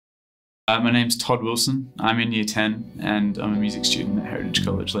My name's Todd Wilson. I'm in Year 10 and I'm a music student at Heritage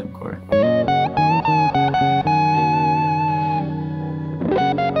College, Lake Quarry.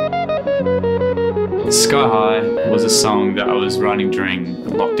 Sky High was a song that I was writing during the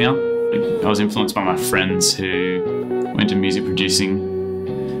lockdown. I was influenced by my friends who went to music producing,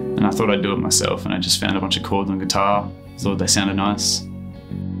 and I thought I'd do it myself, and I just found a bunch of chords on guitar, thought they sounded nice.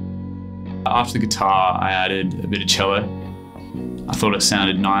 After the guitar, I added a bit of cello. I thought it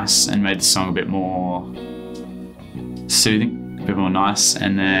sounded nice and made the song a bit more soothing, a bit more nice,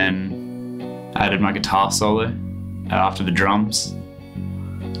 and then I added my guitar solo after the drums.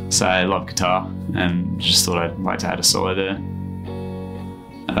 So I love guitar and just thought I'd like to add a solo there.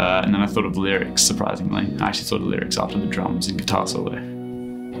 And then I thought of lyrics, surprisingly. I actually thought of lyrics after the drums and guitar solo.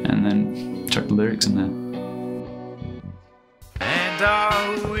 And then chucked the lyrics in there. And I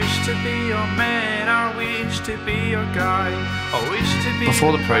wish to be your man, I wish to be your guy, I wish to be.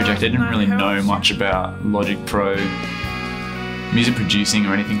 Before the project, I didn't really know much about Logic Pro, music producing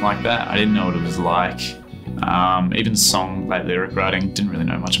or anything like that. I didn't know what it was like. Even song, like lyric writing, didn't really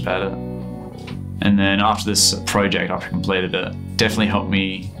know much about it. And then after this project, after I completed it, definitely helped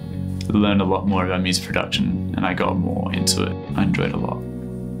me learn a lot more about music production, and I got more into it. I enjoyed it a lot.